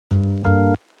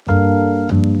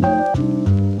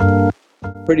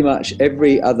Pretty much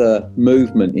every other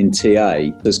movement in TA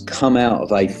has come out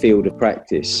of a field of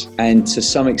practice, and to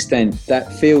some extent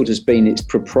that field has been its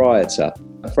proprietor.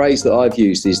 A phrase that I've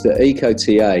used is that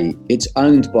Eco-TA, it's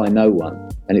owned by no one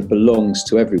and it belongs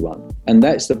to everyone. And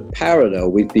that's the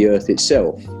parallel with the earth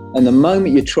itself. And the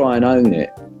moment you try and own it,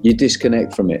 you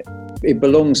disconnect from it. It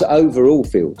belongs over all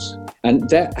fields. And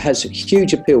that has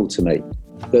huge appeal to me,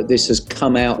 that this has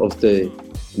come out of the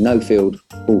no field,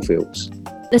 all fields.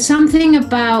 There's something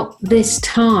about this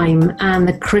time and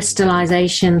the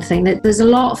crystallization thing, that there's a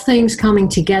lot of things coming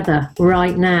together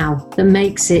right now that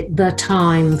makes it the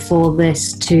time for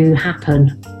this to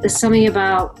happen. There's something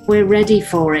about we're ready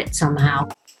for it somehow.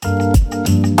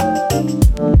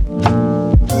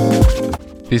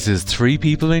 This is Three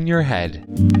People in Your Head,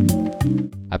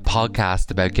 a podcast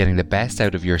about getting the best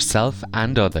out of yourself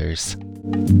and others.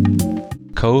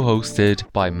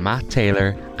 Co-hosted by Matt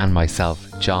Taylor and myself,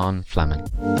 John Fleming.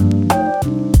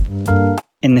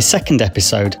 In the second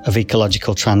episode of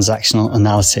Ecological Transactional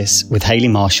Analysis with Hayley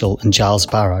Marshall and Giles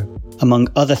Barrow, among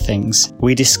other things,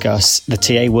 we discuss the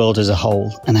TA world as a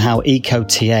whole and how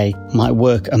Eco-TA might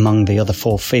work among the other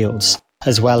four fields,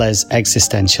 as well as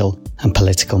existential and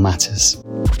political matters.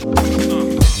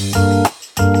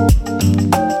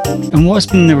 And what's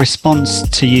been the response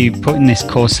to you putting this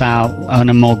course out on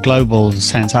a more global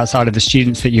sense, outside of the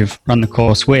students that you've run the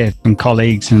course with, and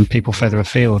colleagues and people further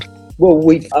afield? Well,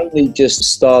 we've only just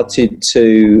started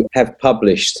to have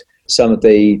published some of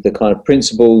the kind of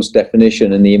principles,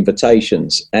 definition and the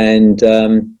invitations. And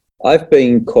I've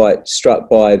been quite struck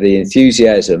by the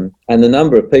enthusiasm and the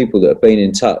number of people that have been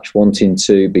in touch, wanting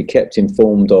to be kept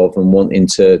informed of and wanting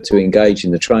to engage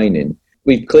in the training.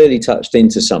 We've clearly touched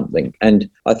into something. And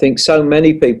I think so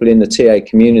many people in the TA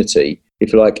community,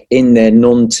 if you like, in their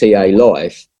non-TA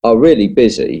life, are really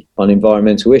busy on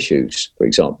environmental issues, for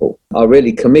example, are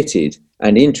really committed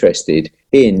and interested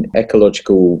in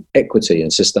ecological equity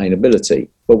and sustainability.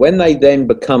 But when they then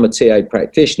become a TA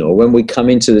practitioner, or when we come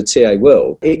into the TA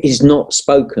world, it is not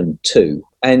spoken to.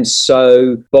 And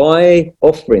so by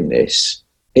offering this,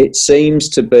 it seems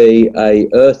to be a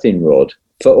earthing rod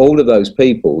for all of those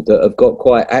people that have got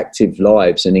quite active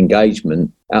lives and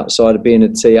engagement outside of being a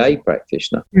TA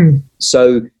practitioner.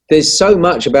 So there's so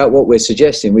much about what we're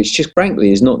suggesting, which just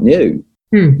frankly is not new.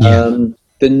 The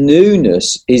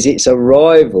newness is its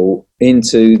arrival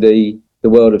into the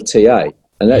world of TA.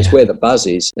 And that's where the buzz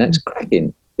is. That's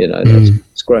cracking,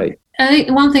 it's great. I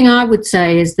think one thing I would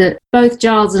say is that both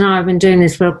Giles and I have been doing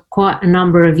this for quite a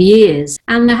number of years,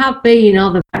 and there have been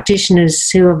other practitioners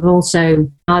who have also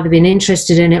either been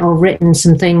interested in it or written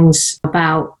some things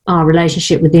about our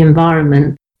relationship with the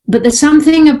environment. But there's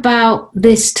something about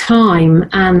this time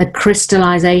and the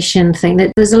crystallization thing,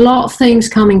 that there's a lot of things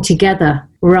coming together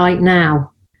right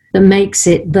now that makes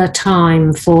it the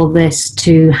time for this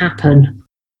to happen.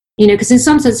 Because in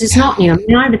some sense it's not new. I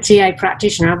mean, I'm a TA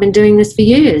practitioner. I've been doing this for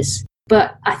years.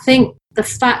 But I think the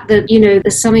fact that,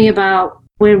 there's something about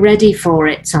we're ready for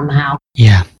it somehow.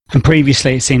 Yeah. And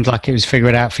previously it seemed like it was figure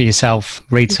it out for yourself,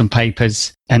 read some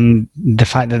papers, and the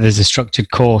fact that there's a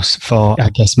structured course for, I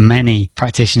guess, many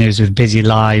practitioners with busy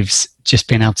lives, just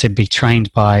being able to be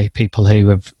trained by people who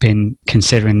have been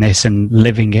considering this and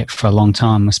living it for a long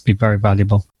time must be very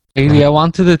valuable. Hayley, I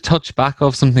wanted to touch back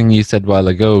off something you said a while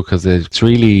ago, because it's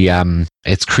really,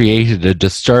 it's created a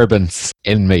disturbance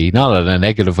in me, not in a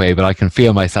negative way, but I can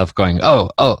feel myself going,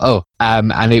 oh.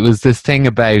 And it was this thing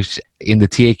about, in the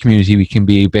TA community, we can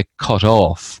be a bit cut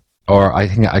off. Or I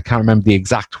can't remember the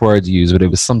exact words you used, but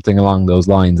it was something along those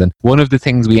lines. And one of the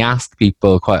things we ask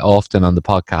people quite often on the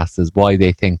podcast is why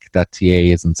they think that TA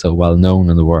isn't so well known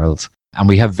in the world. And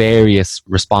we have various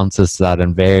responses to that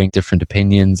and varying different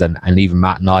opinions. And even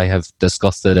Matt and I have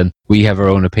discussed it, and we have our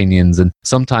own opinions. And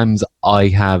sometimes I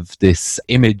have this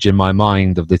image in my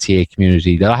mind of the TA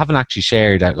community that I haven't actually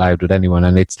shared out loud with anyone.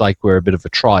 And it's like we're a bit of a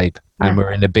tribe, and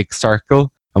we're in a big circle,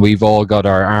 and we've all got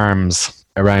our arms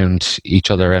around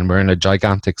each other, and we're in a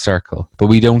gigantic circle, but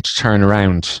we don't turn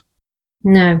around.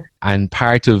 No. And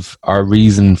part of our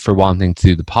reason for wanting to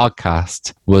do the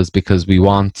podcast was because we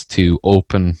want to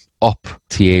open up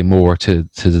TA more to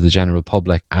the general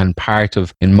public. And part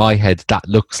of, in my head, that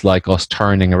looks like us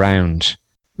turning around.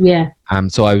 Yeah.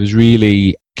 So I was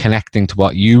really connecting to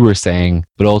what you were saying,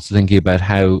 but also thinking about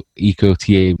how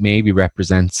Eco-TA maybe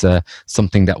represents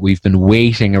something that we've been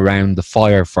waiting around the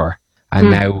fire for. And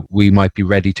now we might be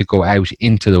ready to go out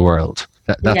into the world.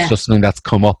 That's just something that's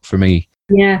come up for me.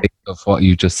 Yeah. Of what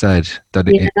you just said.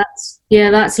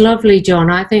 That's lovely,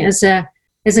 John. I think it's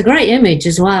a great image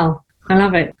as well. I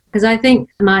love it, because I think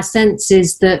my sense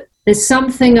is that there's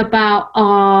something about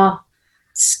our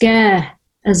scare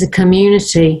as a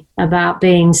community about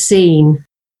being seen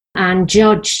and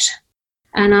judged.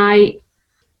 And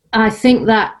I think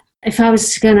that if I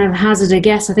was going to hazard a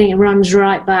guess, I think it runs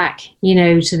right back,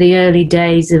 to the early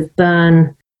days of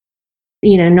Byrne,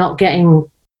 not getting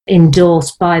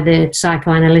endorsed by the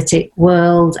psychoanalytic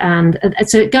world. And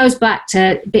so it goes back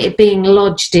to it being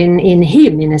lodged in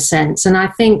him, in a sense. And I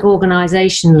think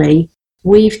organisationally,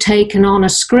 we've taken on a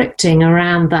scripting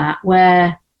around that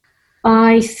where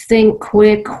I think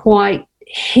we're quite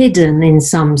hidden in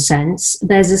some sense.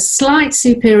 There's a slight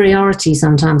superiority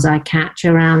sometimes I catch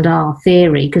around our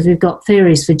theory, because we've got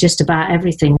theories for just about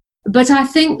everything. But I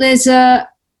think there's a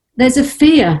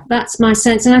fear, that's my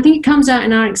sense. And I think it comes out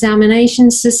in our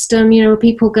examination system.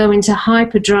 People go into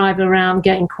hyperdrive around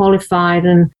getting qualified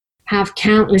and have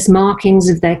countless markings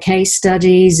of their case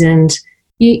studies. And,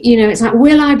 it's like,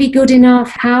 will I be good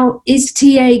enough? How is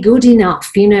TA good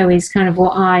enough? Is kind of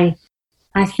what I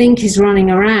think is running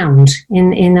around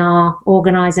in our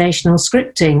organisational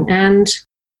scripting. And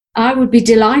I would be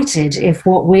delighted if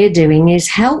what we're doing is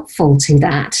helpful to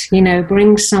that,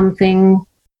 brings something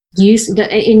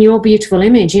in your beautiful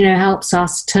image, helps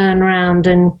us turn around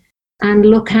and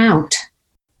look out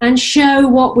and show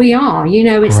what we are.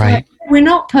 It's right. Like, we're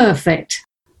not perfect.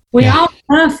 We are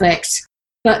perfect,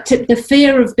 but the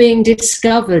fear of being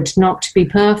discovered not to be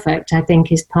perfect, I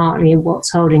think, is partly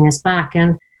what's holding us back.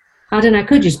 And I don't know, I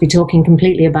could just be talking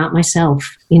completely about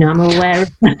myself. I'm aware of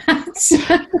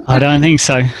that. I don't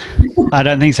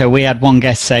think so. We had one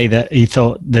guest say that he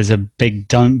thought there's a big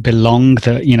don't belong,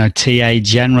 that, TA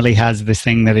generally has this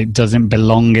thing that it doesn't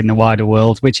belong in the wider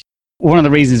world, which one of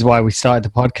the reasons why we started the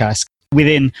podcast.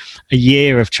 Within a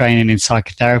year of training in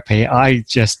psychotherapy, I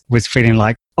just was feeling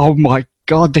like, oh my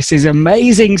God, this is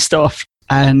amazing stuff.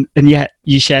 And yet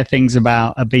you share things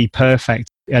about a be perfect.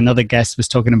 Another guest was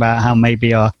talking about how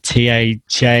maybe our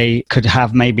TAJ could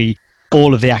have maybe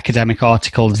all of the academic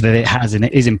articles that it has, and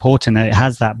it is important that it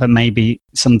has that, but maybe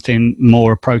something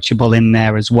more approachable in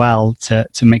there as well to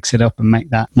mix it up and make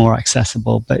that more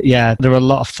accessible. But yeah, there are a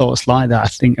lot of thoughts like that, I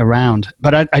think, around.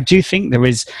 But I do think there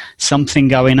is something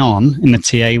going on in the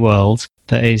TA world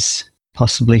that is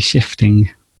possibly shifting.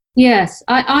 Yes,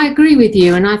 I agree with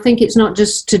you. And I think it's not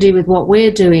just to do with what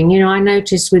we're doing. I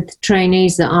notice with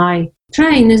trainees that I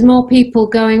train, there's more people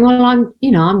going, well, I'm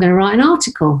going to write an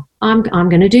article. I'm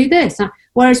going to do this.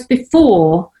 Whereas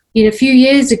before, a few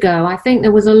years ago, I think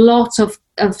there was a lot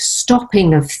of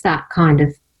stopping of that kind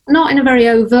of, not in a very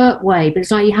overt way, but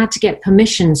it's like you had to get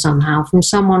permission somehow from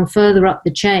someone further up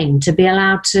the chain to be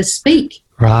allowed to speak.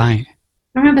 Right.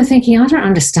 I remember thinking, I don't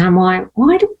understand why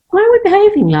are we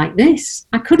behaving like this?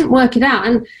 I couldn't work it out.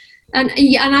 And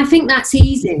I think that's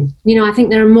easing. I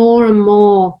think there are more and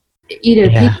more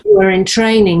people who are in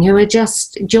training who are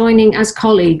just joining as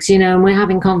colleagues, and we're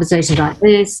having conversations like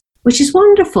this, which is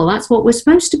wonderful. That's what we're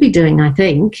supposed to be doing, I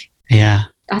think. Yeah.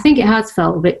 I think it has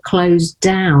felt a bit closed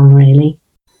down, really.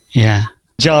 Yeah.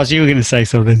 Giles, you were going to say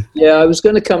something. Yeah, I was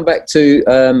going to come back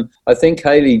to, I think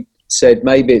Hayley said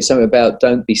maybe it's something about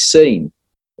don't be seen,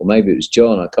 or maybe it was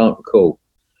John, I can't recall.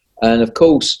 And of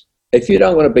course, if you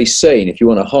don't want to be seen, if you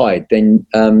want to hide, then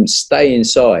stay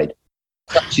inside.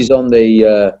 Touches on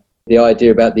the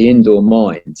idea about the indoor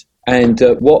mind. And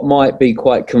what might be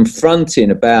quite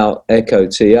confronting about Echo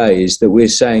TA is that we're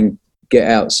saying get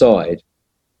outside.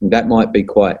 And that might be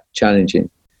quite challenging.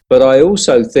 But I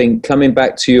also think, coming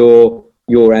back to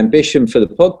your ambition for the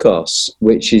podcast,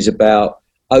 which is about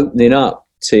opening up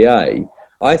TA,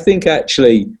 I think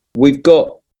actually we've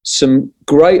got some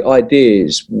great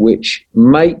ideas which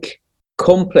make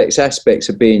complex aspects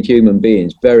of being human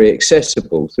beings very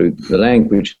accessible through the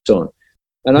language and so on.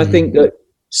 And I think that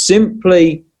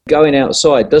simply going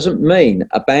outside doesn't mean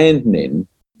abandoning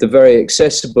the very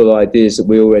accessible ideas that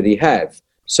we already have.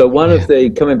 So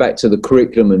coming back to the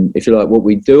curriculum and, if you like, what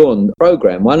we do on the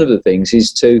program, one of the things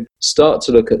is to start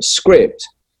to look at script,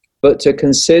 but to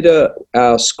consider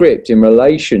our script in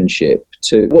relationship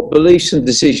to what beliefs and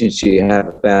decisions do you have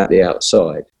about the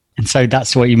outside. And so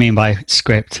that's what you mean by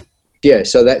script. Yeah,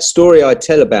 so that story I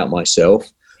tell about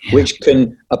myself, which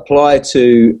can apply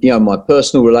to, my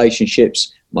personal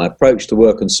relationships, my approach to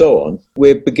work and so on.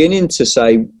 We're beginning to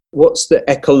say, what's the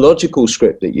ecological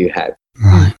script that you have?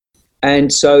 Right.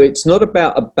 And so it's not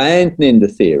about abandoning the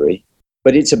theory,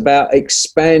 but it's about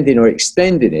expanding or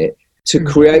extending it to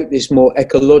create this more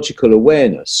ecological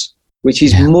awareness, which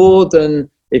is more than,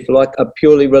 if you like, a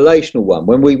purely relational one.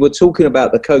 When we were talking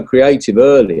about the co-creative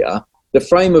earlier, the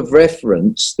frame of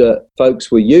reference that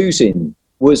folks were using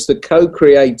was the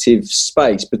co-creative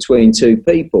space between two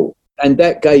people. And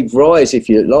that gave rise, if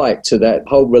you like, to that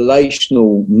whole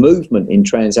relational movement in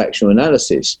transactional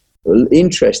analysis.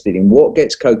 interested in what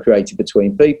gets co-created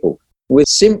between people. We're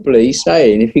simply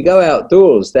saying if you go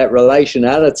outdoors, that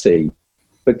relationality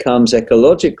becomes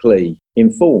ecologically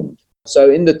informed.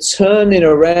 So in the turning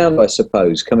around, I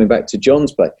suppose, coming back to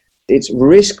John's play, it's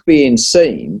risk being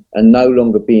seen and no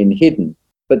longer being hidden.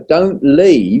 But don't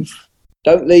leave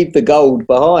the gold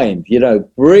behind,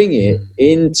 bring it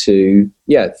into,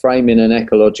 framing an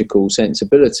ecological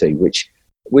sensibility, which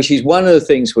is one of the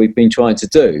things we've been trying to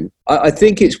do. I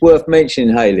think it's worth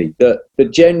mentioning, Hayley, that the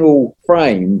general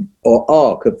frame or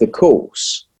arc of the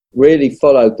course really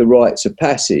followed the rites of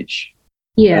passage,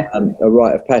 a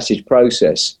rite of passage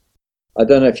process. I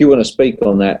don't know if you want to speak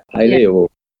on that, Hayley, or...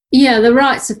 Yeah, the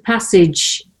rites of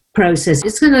passage process.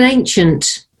 It's an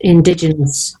ancient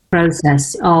indigenous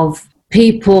process of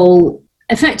people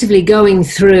effectively going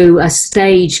through a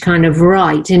stage kind of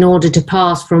rite in order to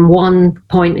pass from one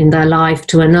point in their life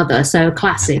to another. So a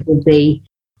classic would be,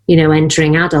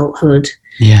 entering adulthood.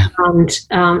 Yeah. And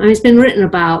it's been written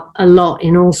about a lot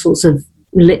in all sorts of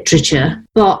literature.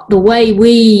 But the way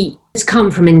it's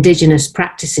come from indigenous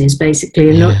practices, basically.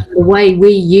 And the way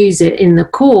we use it in the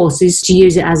course is to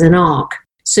use it as an arc,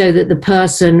 so that the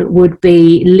person would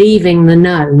be leaving the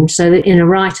known, so that in a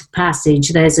rite of passage,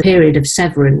 there's a period of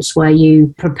severance where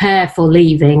you prepare for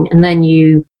leaving and then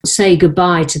you say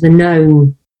goodbye to the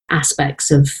known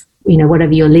aspects of,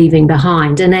 whatever you're leaving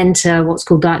behind, and enter what's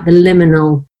called like the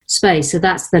liminal space. So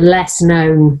that's the less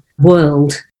known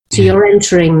world. So you're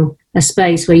entering a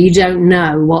space where you don't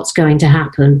know what's going to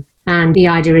happen. And the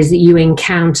idea is that you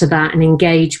encounter that and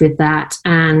engage with that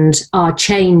and are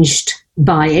changed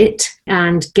by it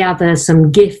and gather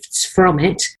some gifts from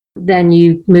it. Then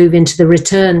you move into the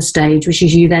return stage, which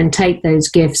is you then take those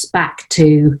gifts back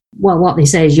to, what they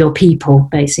say is your people,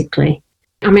 basically.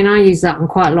 I mean, I use that on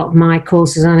quite a lot of my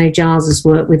courses. I know Giles has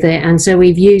worked with it. And so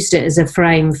we've used it as a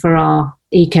frame for our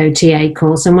ECO-TA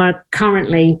course. And we're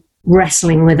currently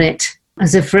wrestling with it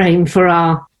as a frame for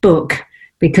our book,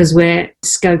 because we're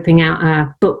scoping out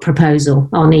a book proposal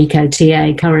on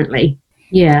ECO-TA currently.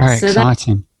 Yeah. Very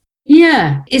exciting.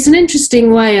 It's an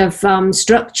interesting way of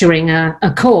structuring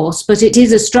a course, but it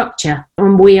is a structure,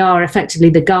 and we are effectively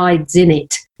the guides in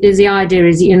it. The idea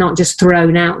is that you're not just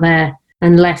thrown out there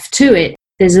and left to it.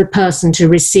 There's a person to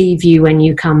receive you when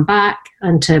you come back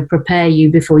and to prepare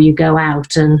you before you go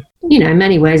out. And, in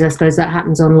many ways, I suppose that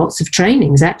happens on lots of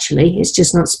trainings, actually. It's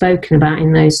just not spoken about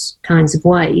in those kinds of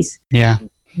ways. Yeah.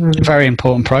 A very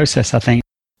important process, I think.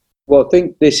 Well, I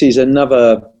think this is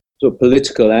another sort of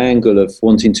political angle of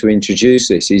wanting to introduce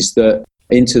this, is that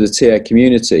into the TA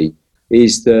community,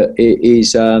 is that it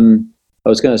is, I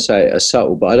was going to say a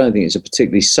subtle, but I don't think it's a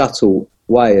particularly subtle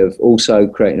way of also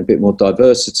creating a bit more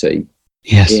diversity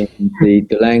in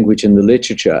the language and the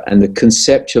literature and the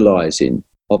conceptualizing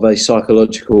of a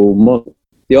psychological model.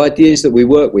 The ideas that we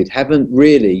work with haven't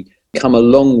really come a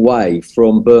long way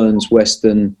from Burns'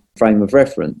 Western frame of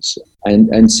reference.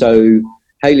 And so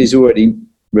Hayley's already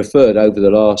referred over the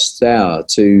last hour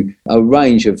to a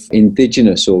range of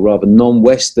indigenous or rather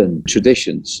non-Western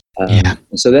traditions. And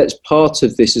so that's part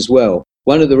of this as well.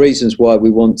 One of the reasons why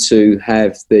we want to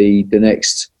have the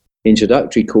next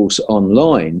introductory course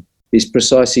online is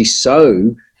precisely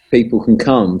so people can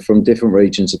come from different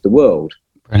regions of the world.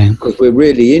 Brilliant. Because we're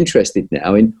really interested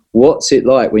now in what's it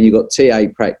like when you've got TA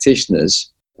practitioners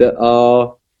that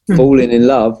are falling in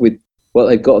love with what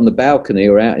they've got on the balcony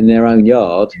or out in their own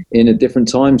yard in a different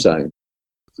time zone.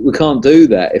 We can't do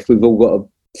that if we've all got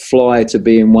to fly to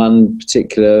be in one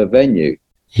particular venue.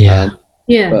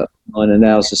 But mine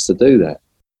allows us to do that.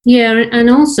 Yeah, and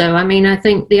also, I mean, I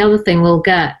think the other thing we'll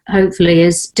get, hopefully,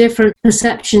 is different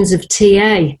perceptions of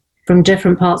TA from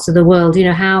different parts of the world.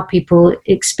 How people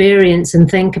experience and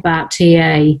think about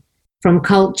TA from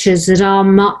cultures that are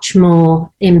much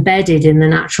more embedded in the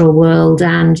natural world,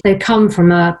 and they come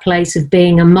from a place of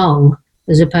being among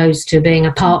as opposed to being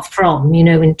apart from,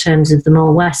 in terms of the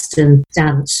more Western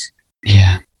stance.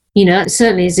 Yeah.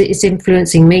 Certainly it's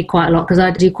influencing me quite a lot, because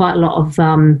I do quite a lot of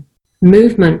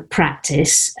movement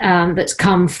practice that's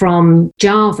come from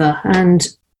Java, and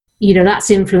that's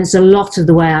influenced a lot of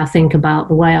the way I think about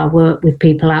the way I work with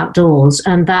people outdoors.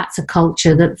 And that's a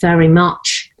culture that very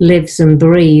much lives and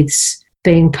breathes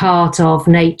being part of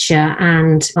nature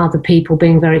and other people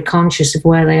being very conscious of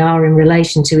where they are in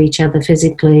relation to each other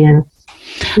physically. And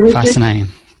fascinating.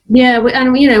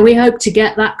 We hope to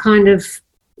get that kind of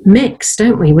mix,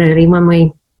 don't we, really, when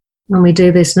we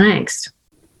do this next.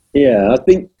 Yeah, I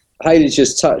think Hayley's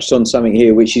just touched on something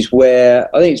here, which is where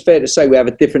I think it's fair to say we have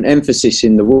a different emphasis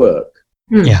in the work.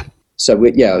 Yeah. So,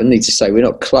 I need to say we're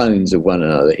not clones of one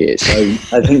another here. So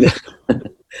I think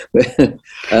that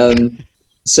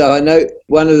So I know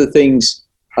one of the things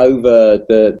over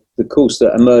the course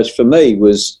that emerged for me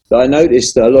was that I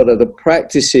noticed that a lot of the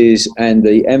practices and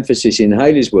the emphasis in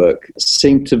Haley's work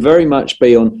seemed to very much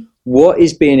be on what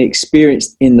is being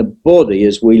experienced in the body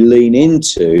as we lean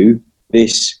into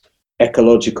this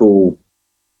ecological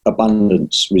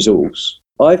abundance resource.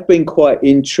 I've been quite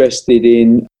interested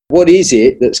in what is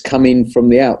it that's coming from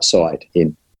the outside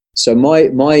in. So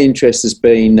my interest has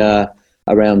been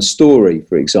around story,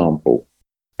 for example,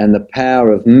 and the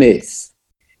power of myth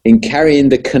in carrying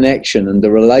the connection and the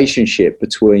relationship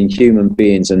between human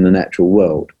beings and the natural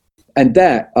world. And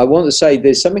that, I want to say,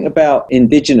 there's something about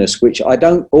indigenous which I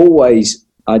don't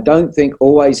think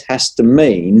always has to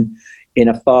mean in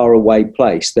a faraway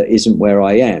place that isn't where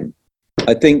I am.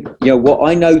 I think, what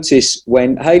I notice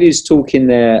when Haley's talking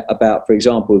there about, for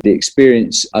example, the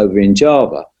experience over in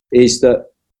Java, is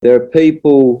that there are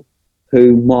people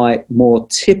who might more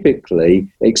typically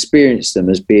experience them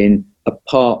as being a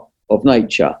part of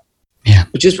nature. Yeah.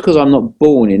 But just because I'm not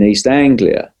born in East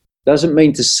Anglia doesn't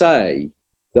mean to say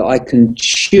that I can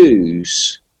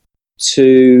choose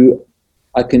to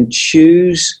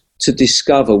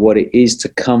discover what it is to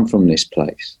come from this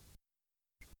place.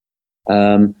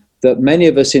 That many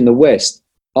of us in the West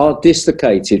are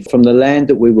dislocated from the land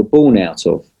that we were born out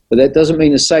of. But that doesn't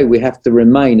mean to say we have to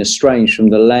remain estranged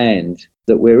from the land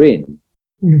that we're in.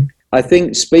 Mm. I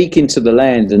think speaking to the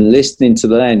land and listening to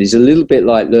the land is a little bit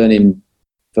like learning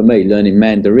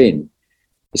Mandarin.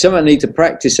 It's something I need to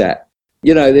practice at.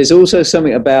 There's also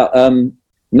something about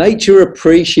nature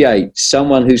appreciates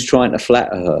someone who's trying to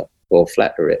flatter her or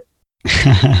flatter it.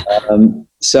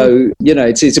 So,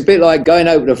 it's a bit like going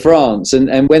over to France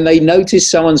and when they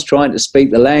notice someone's trying to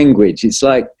speak the language, it's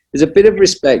like there's a bit of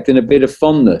respect and a bit of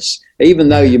fondness, even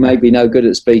though you may be no good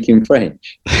at speaking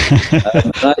French.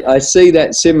 I see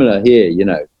that similar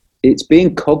here, It's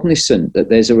being cognizant that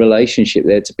there's a relationship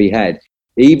there to be had,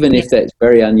 even if that's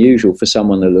very unusual for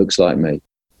someone that looks like me.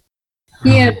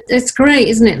 Yeah, it's great,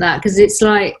 isn't it, that? Because it's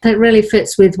like, that really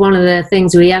fits with one of the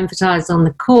things we emphasised on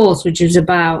the course, which is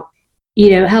about,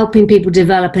 helping people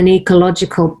develop an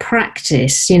ecological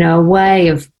practice, a way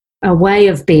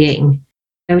of being,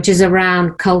 which is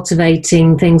around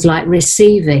cultivating things like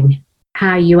receiving,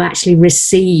 how you actually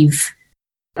receive.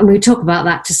 And we talk about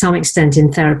that to some extent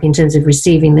in therapy in terms of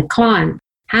receiving the client.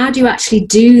 How do you actually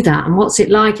do that? And what's it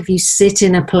like if you sit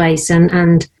in a place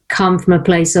and come from a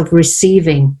place of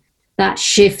receiving? That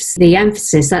shifts the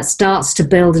emphasis. That starts to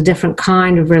build a different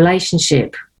kind of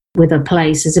relationship with a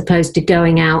place as opposed to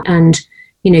going out and,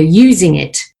 using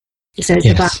it. So it's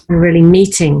about really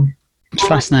meeting. It's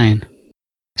fascinating.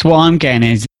 So what I'm getting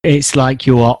is it's like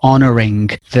you are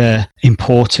honouring the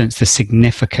importance, the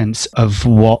significance of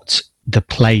what the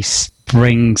place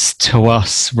brings to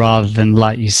us rather than,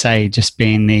 like you say, just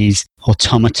being these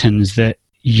automatons that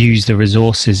use the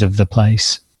resources of the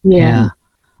place. Yeah.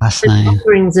 Fascinating.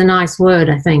 Offering's a nice word,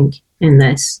 I think, in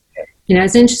this.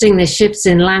 It's interesting, this shifts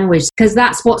in language, because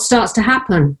that's what starts to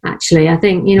happen, actually. I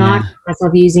think, I find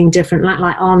myself using different,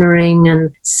 like honouring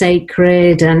and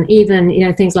sacred and even,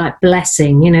 things like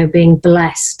blessing, being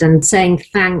blessed and saying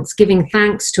thanks, giving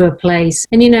thanks to a place.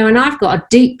 And, and I've got a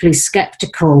deeply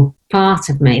sceptical part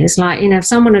of me. It's like, if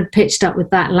someone had pitched up with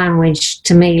that language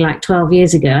to me like 12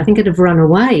 years ago, I think I'd have run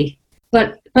away.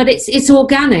 But it's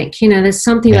organic, there's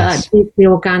something about that deeply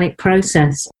organic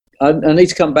process. I need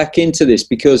to come back into this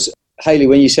because, Haley,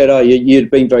 when you said, you'd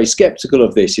been very sceptical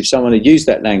of this if someone had used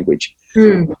that language.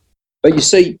 Mm. But you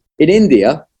see, in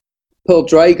India, Pearl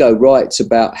Drago writes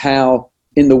about how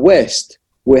in the West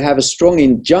we have a strong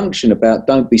injunction about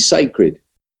don't be sacred.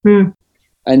 Mm.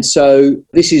 And so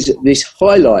this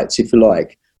highlights, if you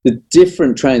like, the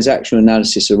different transactional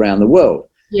analysis around the world.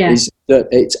 Yeah. Is that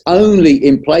it's only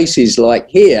in places like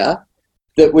here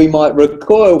that we might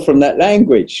recoil from that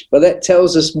language. But that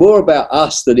tells us more about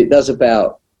us than it does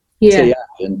about TA.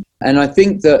 And I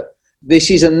think that this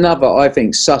is another,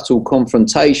 subtle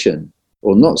confrontation,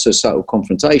 or not so subtle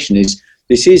confrontation, it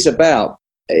is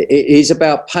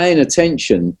about paying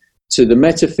attention to the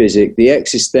metaphysic, the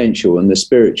existential and the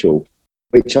spiritual,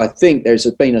 which I think there's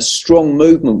been a strong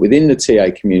movement within the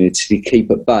TA community to keep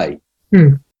at bay.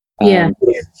 Mm. Yeah.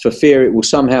 For fear it will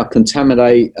somehow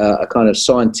contaminate a kind of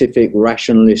scientific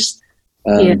rationalist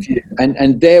view.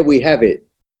 And there we have it.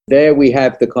 There we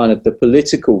have the kind of the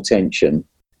political tension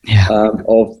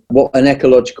of what an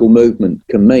ecological movement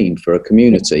can mean for a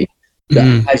community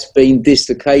that has been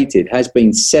dislocated, has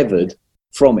been severed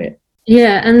from it.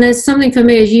 Yeah, and there's something for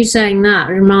me, as you saying that,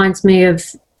 reminds me of,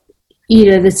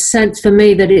 the sense for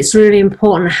me that it's really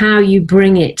important how you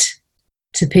bring it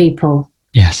to people.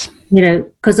 Yes.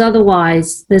 Because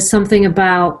otherwise there's something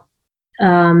about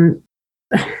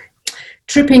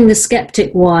tripping the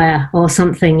skeptic wire or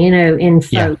something, in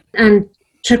folk, and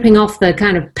tripping off the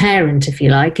kind of parent, if you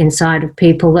like, inside of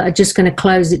people that are just going to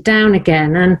close it down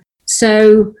again. And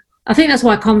so I think that's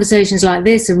why conversations like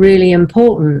this are really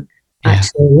important,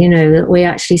 actually, that we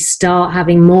actually start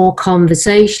having more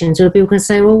conversations where people can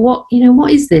say, well, what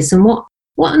is this? And what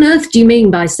on earth do you mean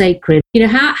by sacred?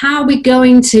 How are we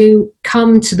going to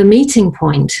come to the meeting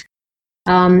point?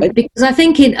 Because I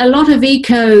think in a lot of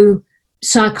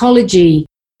eco-psychology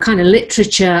kind of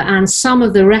literature and some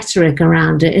of the rhetoric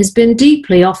around it has been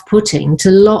deeply off-putting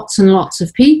to lots and lots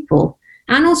of people.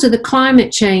 And also the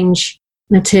climate change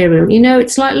material,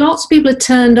 it's like lots of people are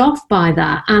turned off by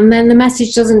that, and then the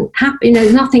message doesn't happen,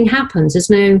 nothing happens. There's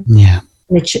no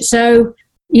literature. So,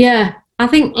 I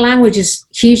think language is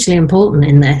hugely important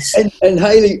in this. And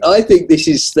Hayley, I think this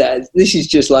is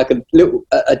just like a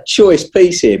choice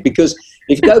piece here, because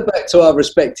if you go back to our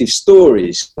respective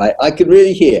stories, right, I could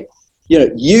really hear,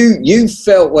 you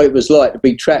felt what it was like to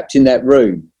be trapped in that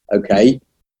room, okay?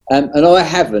 And I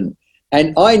haven't.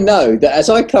 And I know that as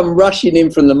I come rushing in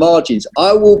from the margins,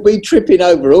 I will be tripping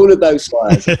over all of those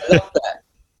wires. I love that.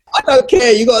 I don't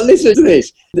care. You've got to listen to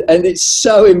this. And it's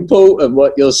so important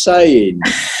what you're saying.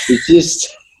 It's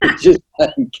just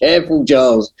careful,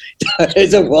 Giles.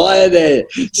 There's a wire there.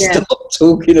 Yeah. Stop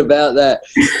talking about that.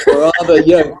 Or rather,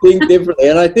 think differently.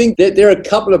 And I think that there are a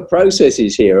couple of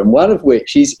processes here, and one of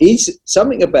which is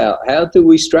something about how do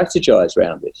we strategize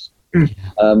around this?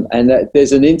 And that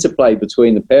there's an interplay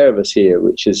between the pair of us here,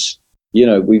 which is,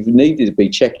 we've needed to be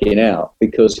checking out,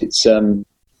 because it's, on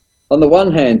the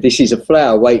one hand, this is a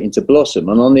flower waiting to blossom,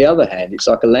 and on the other hand, it's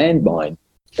like a landmine.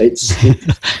 It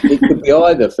could be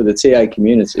either for the TA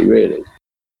community, really.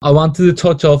 I wanted to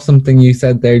touch off something you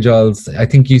said there, Giles. I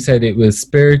think you said it was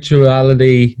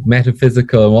spirituality,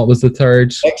 metaphysical, and what was the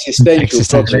third? Existential. I was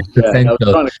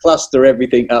trying to cluster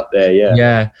everything up there,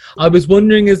 Yeah. I was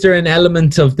wondering, is there an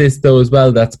element of this, though, as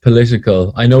well, that's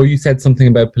political? I know you said something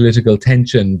about political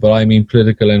tension, but I mean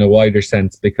political in a wider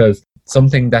sense, because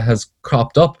something that has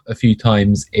cropped up a few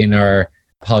times in our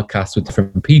podcast with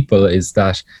different people is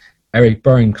that Eric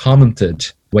Byrne commented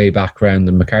way back around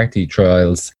the McCarthy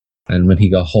trials, and when he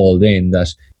got hauled in,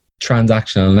 that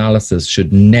transactional analysis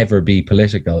should never be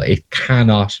political. It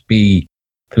cannot be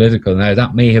political. Now,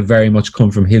 that may have very much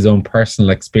come from his own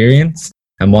personal experience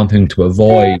and wanting to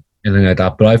avoid anything like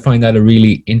that. But I find that a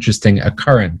really interesting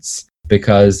occurrence,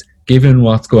 because given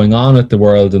what's going on at the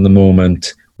world in the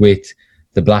moment with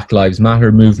the Black Lives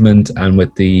Matter movement and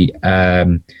with the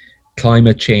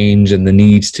climate change and the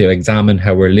need to examine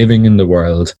how we're living in the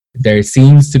world, there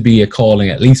seems to be a calling,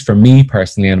 at least for me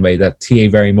personally anyway, that TA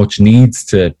very much needs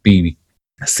to be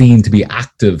seen to be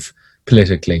active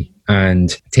politically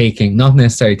and not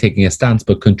necessarily taking a stance,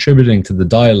 but contributing to the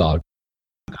dialogue.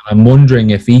 I'm wondering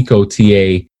if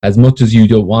Eco-TA, as much as you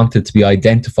don't want it to be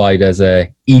identified as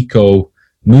a eco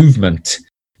movement,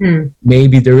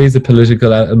 maybe there is a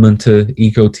political element to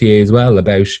Eco-TA as well,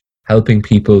 about helping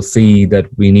people see that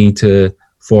we need to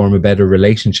form a better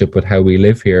relationship with how we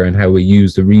live here and how we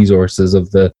use the resources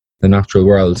of the natural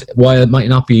world. While it might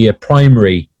not be a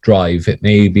primary drive, it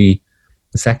may be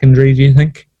a secondary, do you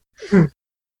think? Do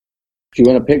you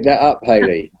want to pick that up,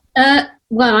 Hayley?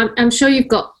 Well, I'm sure you've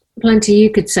got plenty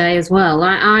you could say as well.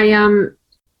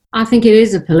 I think it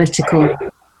is a political.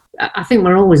 I think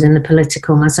we're always in the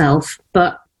political myself,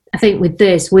 but I think with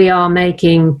this we are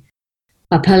making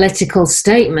a political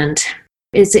statement.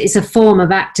 It's a form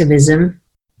of activism,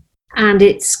 and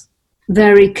it's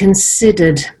very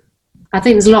considered. I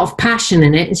think there's a lot of passion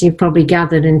in it, as you've probably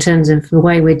gathered in terms of the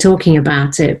way we're talking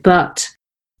about it, but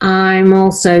I'm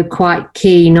also quite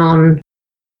keen on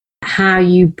how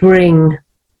you bring,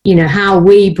 how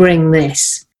we bring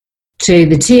this to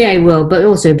the TA world, but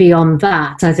also beyond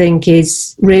that, I think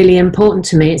is really important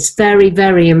to me. It's very,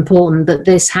 very important that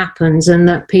this happens and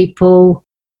that people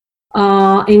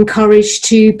are encouraged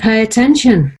to pay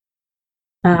attention.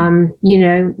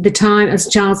 The time, as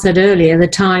Charles said earlier, the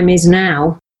time is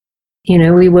now.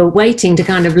 We were waiting to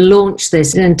kind of launch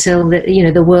this until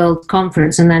the World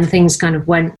Conference, and then things kind of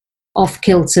went off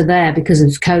kilter there because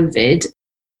of COVID.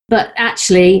 But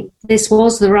actually, this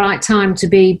was the right time to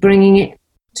be bringing it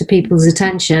to people's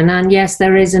attention. And yes,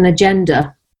 there is an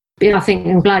agenda.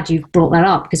 I'm glad you've brought that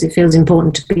up, because it feels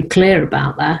important to be clear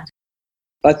about that.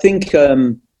 I think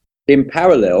in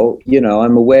parallel,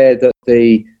 I'm aware that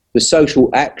the social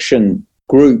action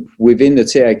group within the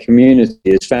TA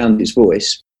community has found its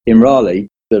voice. In Raleigh,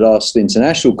 the last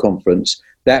international conference,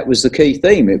 that was the key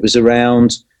theme. It was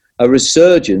around a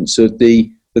resurgence of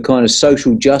the kind of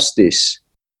social justice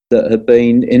that had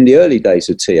been in the early days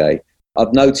of TA.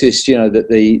 I've noticed, that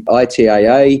the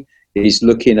ITAA is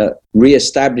looking at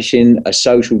re-establishing a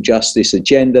social justice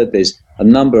agenda. There's a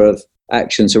number of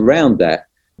actions around that.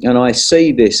 And I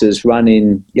see this as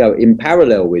running, in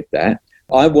parallel with that.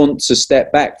 I want to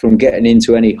step back from getting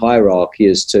into any hierarchy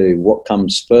as to what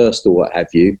comes first or what have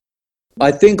you.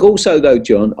 I think also, though,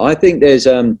 John, I think there's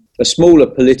a smaller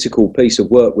political piece of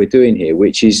work we're doing here,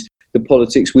 which is the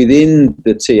politics within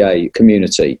the TA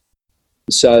community.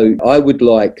 So I would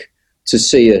like to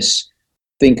see us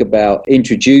think about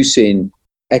introducing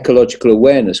ecological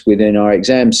awareness within our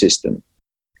exam system.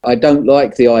 I don't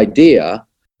like the idea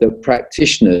that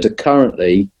practitioners are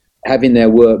currently having their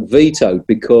work vetoed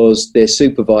because their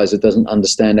supervisor doesn't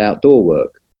understand outdoor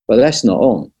work. But that's not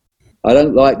on. I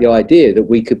don't like the idea that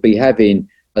we could be having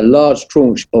a large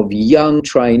tranche of young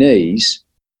trainees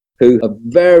who are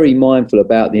very mindful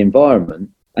about the environment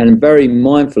and very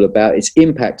mindful about its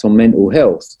impact on mental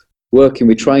health, working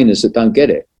with trainers that don't get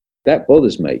it. That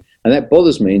bothers me. And that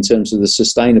bothers me in terms of the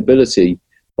sustainability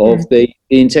of the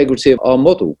integrity of our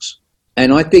models.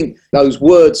 And I think those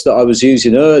words that I was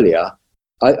using earlier,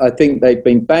 I think they've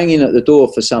been banging at the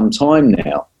door for some time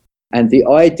now. And the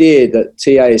idea that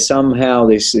TA is somehow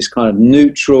this kind of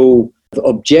neutral,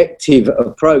 objective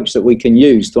approach that we can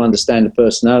use to understand the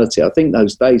personality, I think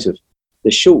those days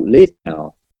they're short-lived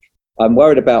now. I'm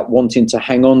worried about wanting to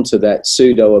hang on to that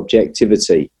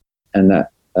pseudo-objectivity and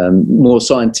that more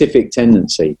scientific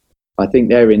tendency. I think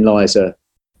therein lies a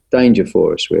danger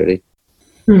for us, really.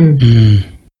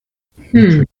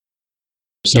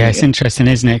 Yeah, it's interesting,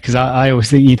 isn't it? Because I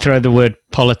always think you throw the word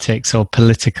politics or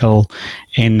political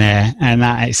in there, and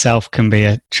that itself can be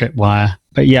a tripwire.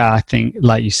 But yeah, I think,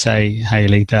 like you say,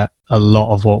 Hayley, that a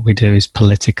lot of what we do is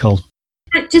political.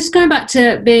 Just going back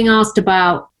to being asked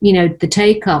about, the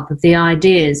take-up of the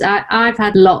ideas, I've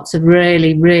had lots of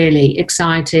really, really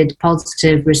excited,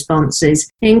 positive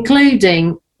responses,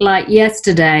 including like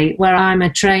yesterday, where I'm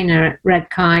a trainer at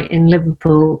Red Kite in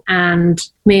Liverpool, and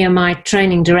me and my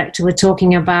training director were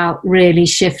talking about really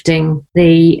shifting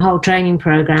the whole training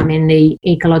program in the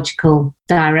ecological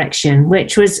direction,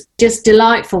 which was just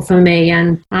delightful for me.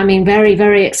 And I mean, very,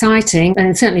 very exciting.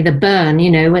 And certainly the Burn,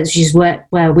 which is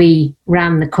where we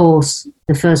ran the course,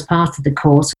 the first part of the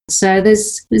course. So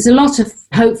there's a lot of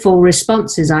hopeful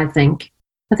responses, I think.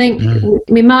 I think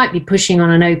we might be pushing on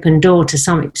an open door to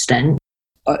some extent.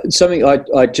 Something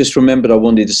I just remembered I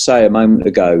wanted to say a moment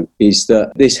ago is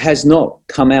that this has not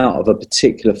come out of a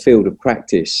particular field of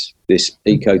practice, this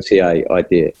eco-TA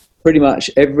idea. Pretty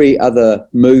much every other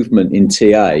movement in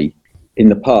TA in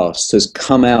the past has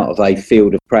come out of a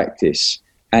field of practice.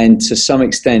 And to some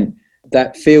extent,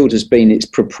 that field has been its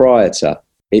proprietor.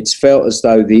 It's felt as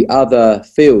though the other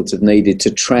fields have needed to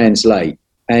translate.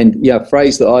 And a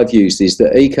phrase that I've used is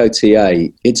that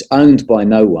eco-TA, it's owned by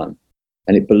no one.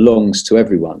 And it belongs to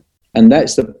everyone. And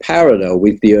that's the parallel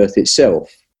with the earth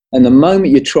itself. And the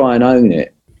moment you try and own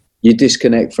it, you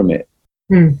disconnect from it.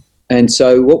 And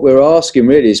so what we're asking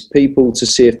really is people to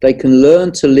see if they can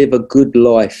learn to live a good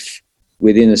life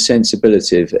within a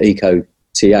sensibility of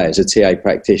eco-TA as a TA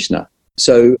practitioner.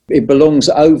 So it belongs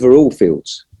over all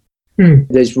fields.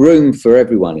 There's room for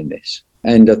everyone in this.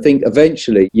 And I think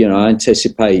eventually, I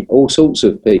anticipate all sorts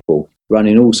of people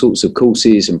running all sorts of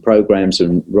courses and programs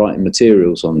and writing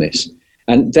materials on this.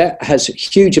 And that has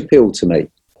huge appeal to me,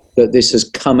 that this has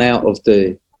come out of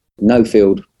the no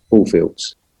field, all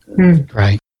fields.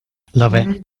 Great. Love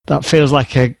it. That feels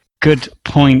like a good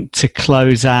point to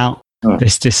close out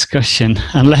this discussion,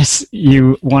 unless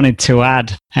you wanted to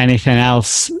add anything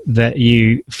else that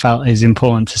you felt is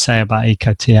important to say about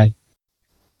eco-TA.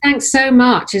 Thanks so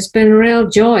much. It's been a real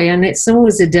joy, and it's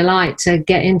always a delight to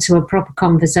get into a proper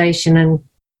conversation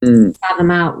and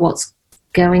fathom out what's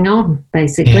going on,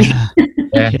 basically.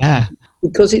 Yeah.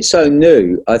 Because it's so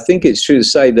new, I think it's true to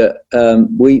say that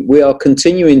we are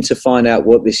continuing to find out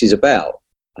what this is about,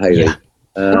 Hayley.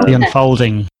 The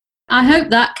unfolding. I hope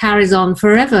that carries on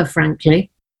forever, frankly.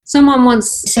 Someone once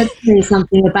said to me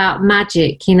something about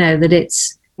magic, that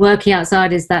it's working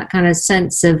outside is that kind of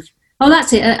sense of, oh,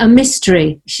 that's it, a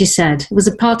mystery, she said. It was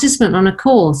a participant on a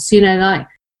course, like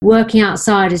working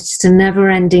outside is just a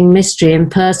never-ending mystery,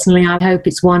 and personally I hope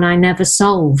it's one I never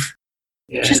solve.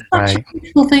 Yeah, just such a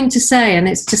beautiful thing to say, and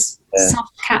it's just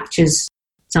captures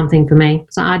something for me.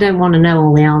 So I don't want to know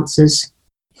all the answers.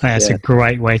 That's a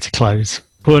great way to close.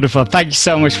 Wonderful. Thank you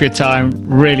so much for your time.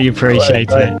 Really appreciate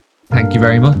it. Thank you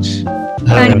very much.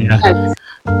 Thank you.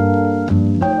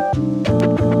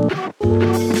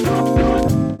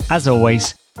 As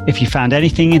always, if you found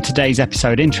anything in today's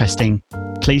episode interesting,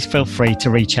 please feel free to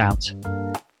reach out.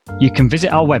 You can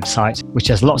visit our website, which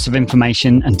has lots of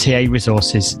information and TA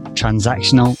resources,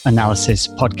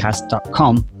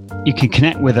 transactionalanalysispodcast.com. You can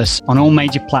connect with us on all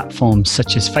major platforms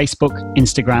such as Facebook,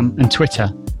 Instagram, and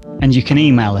Twitter. And you can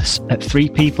email us at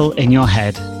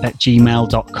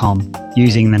 3peopleinyourhead@gmail.com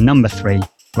using the number 3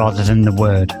 rather than the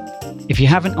word. If you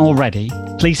haven't already,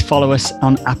 please follow us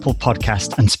on Apple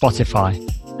Podcast and Spotify.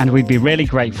 And we'd be really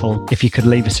grateful if you could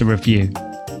leave us a review.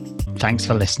 Thanks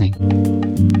for listening.